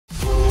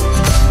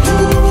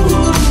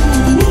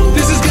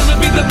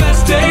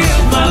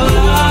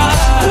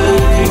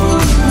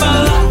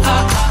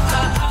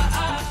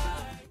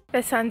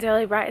The sun's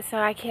really bright, so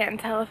I can't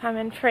tell if I'm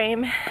in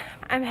frame.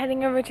 I'm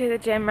heading over to the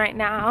gym right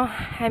now.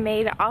 I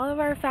made all of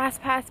our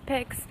fast pass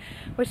picks,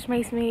 which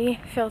makes me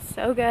feel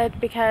so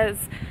good because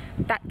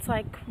that's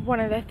like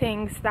one of the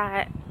things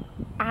that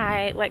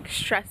I like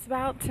stress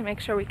about, to make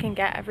sure we can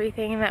get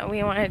everything that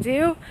we want to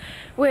do,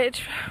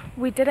 which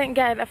we didn't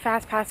get a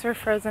fast pass for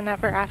Frozen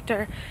Ever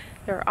After.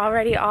 They're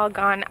already all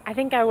gone. I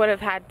think I would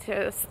have had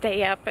to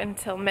stay up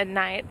until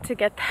midnight to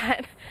get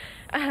that.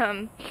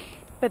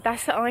 But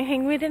that's the only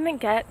thing we didn't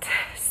get,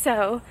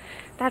 so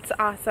that's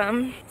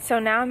awesome. So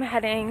now I'm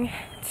heading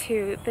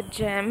to the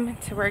gym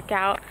to work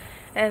out,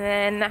 and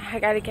then I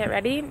gotta get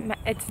ready.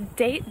 It's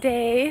date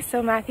day,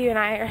 so Matthew and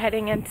I are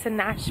heading into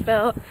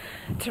Nashville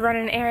to run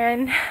an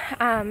errand,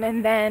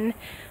 and then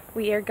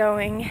we are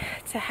going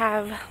to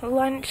have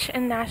lunch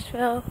in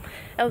Nashville.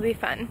 It'll be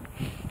fun,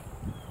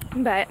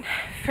 but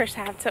first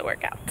I have to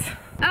work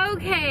out.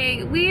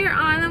 Okay, we are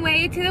on the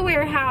way to the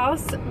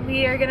warehouse.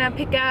 We are gonna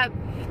pick up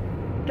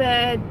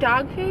the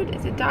dog food.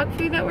 Is it dog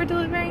food that we're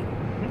delivering?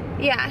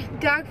 Yeah,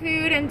 dog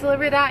food, and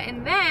deliver that,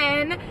 and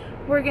then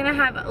we're gonna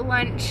have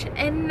lunch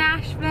in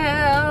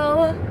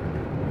Nashville.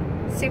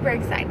 Super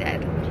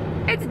excited.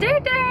 It's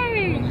date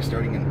day! Only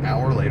starting an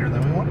hour later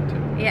than we wanted to.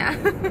 Yeah,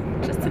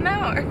 just an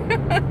hour.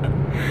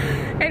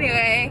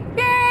 Anyway,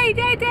 yay,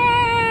 date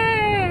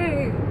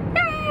day!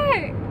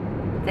 Yay!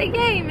 Say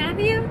yay,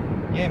 Matthew.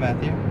 Yay,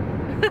 Matthew.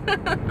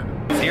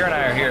 Ciera and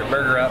I are here at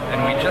Burger Up,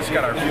 and we just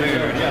got our food.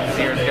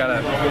 Ciera's got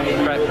to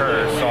prep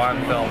hers, so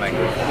I'm filming.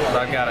 So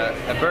I've got a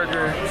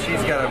burger,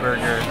 she's got a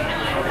burger.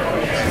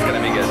 It's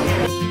gonna be good.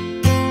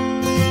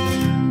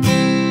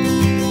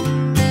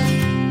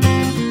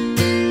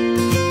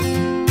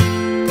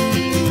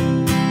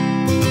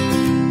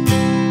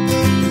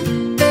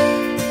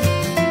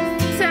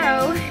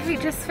 So we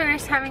just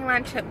finished having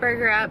lunch at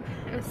Burger Up.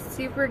 It was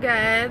super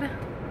good.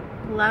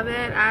 Love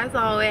it as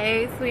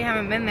always. We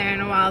haven't been there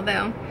in a while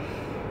though.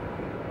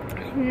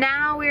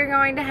 Now we're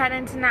going to head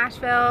into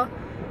Nashville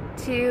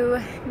to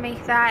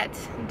make that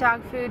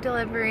dog food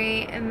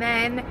delivery, and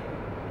then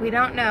we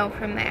don't know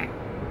from there,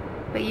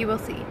 but you will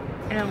see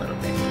in a little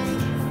bit.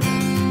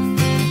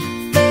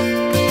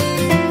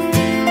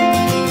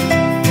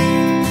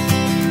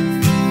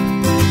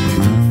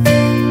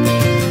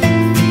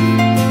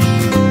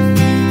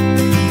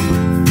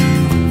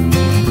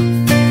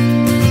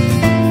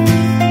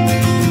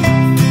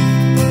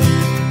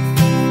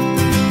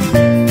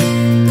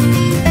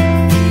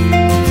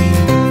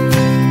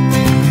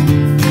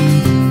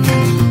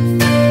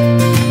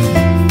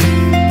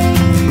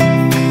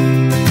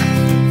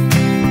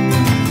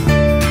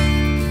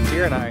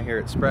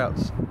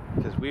 Sprouts,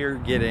 because we are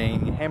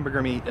getting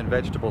hamburger meat and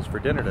vegetables for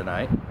dinner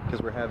tonight,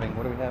 because we're having,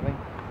 what are we having?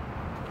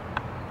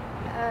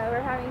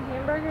 We're having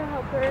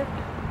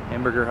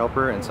hamburger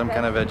helper and some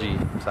kind of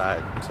veggie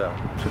side, so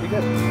should be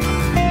good.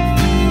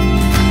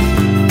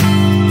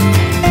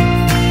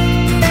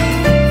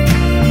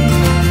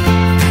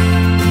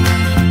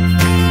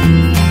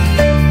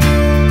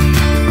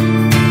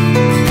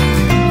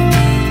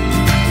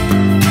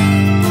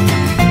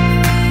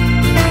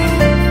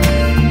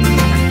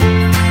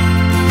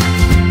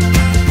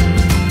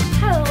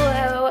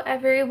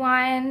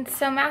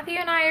 So Matthew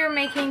and I are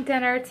making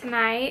dinner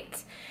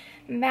tonight.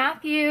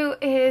 Matthew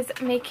is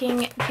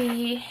making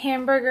the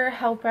hamburger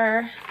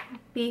helper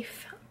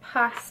beef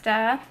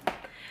pasta.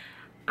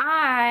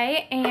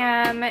 I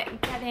am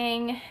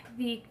getting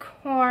the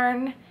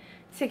corn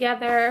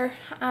together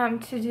to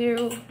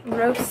do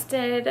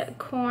roasted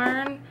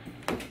corn.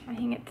 I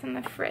think it's in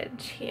the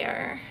fridge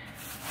here.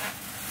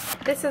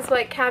 This is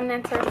what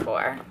cabinets are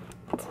for,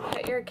 to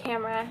put your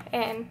camera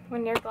in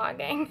when you're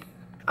vlogging.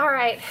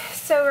 Alright,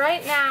 so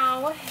right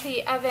now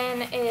the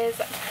oven is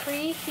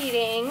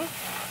preheating,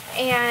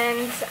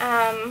 and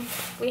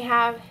we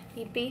have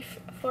the beef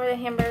for the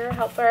hamburger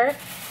helper,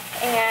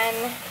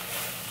 and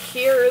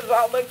here's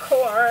all the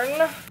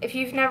corn. If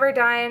you've never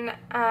done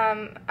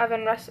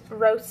oven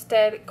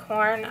roasted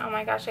corn, oh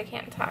my gosh, I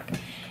can't talk.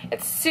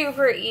 It's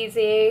super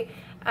easy.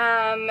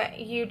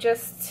 You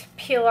just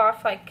peel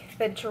off like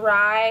the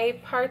dry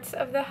parts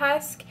of the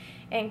husk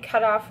and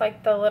cut off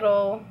like the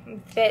little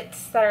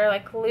bits that are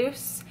like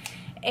loose,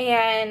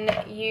 and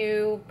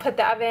you put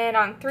the oven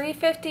on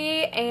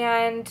 350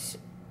 and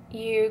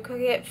you cook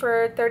it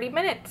for 30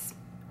 minutes,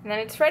 and then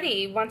it's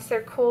ready. Once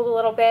they're cooled a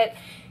little bit,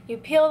 you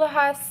peel the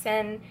husks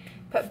and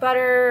put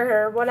butter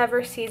or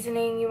whatever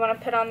seasoning you want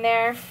to put on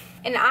there.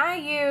 And I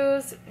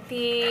use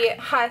the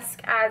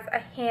husk as a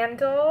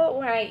handle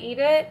when I eat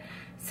it.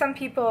 Some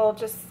people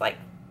just like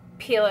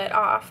peel it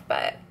off,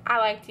 but I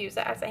like to use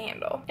it as a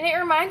handle. And it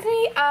reminds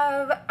me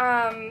of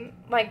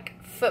like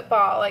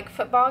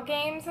football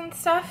games and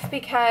stuff,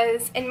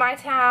 because in my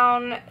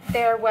town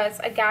there was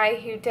a guy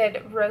who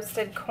did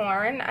roasted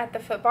corn at the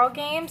football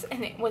games,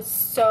 and it was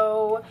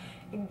so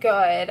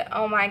good.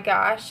 Oh my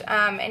gosh.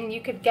 And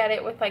you could get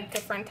it with like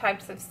different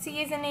types of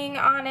seasoning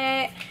on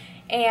it,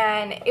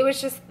 and it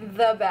was just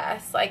the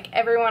best. Like,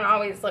 everyone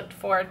always looked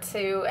forward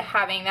to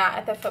having that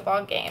at the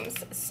football games.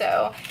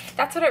 So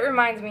that's what it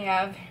reminds me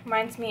of.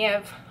 Reminds me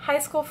of high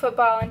school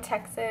football in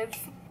Texas.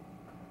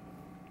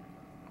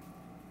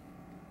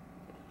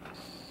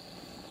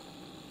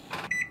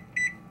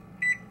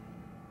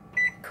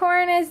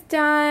 Corn is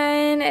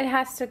done. It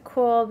has to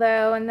cool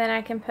though, and then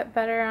I can put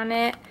butter on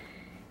it.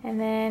 And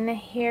then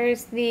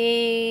here's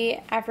the,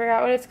 I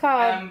forgot what it's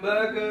called.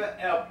 Hamburger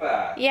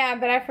helper. Yeah,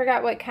 but I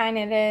forgot what kind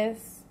it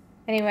is.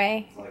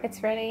 Anyway,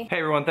 it's ready. Hey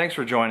everyone, thanks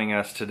for joining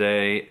us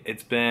today.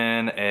 It's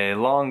been a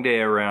long day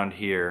around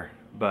here,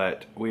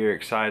 but we are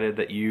excited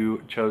that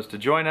you chose to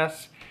join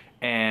us.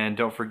 And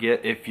don't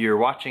forget, if you're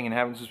watching and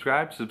haven't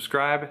subscribed,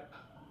 subscribe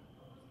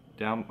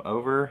down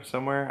over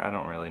somewhere. I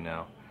don't really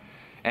know.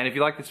 And if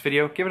you like this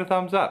video, give it a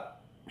thumbs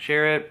up.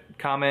 Share it,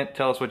 comment,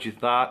 tell us what you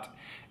thought.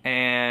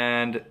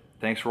 And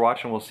thanks for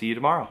watching. We'll see you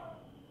tomorrow.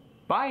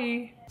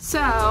 Bye. So,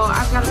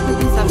 I've got to put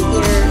this up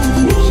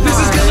here. This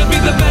is gonna be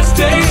the best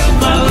day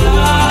of my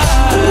life.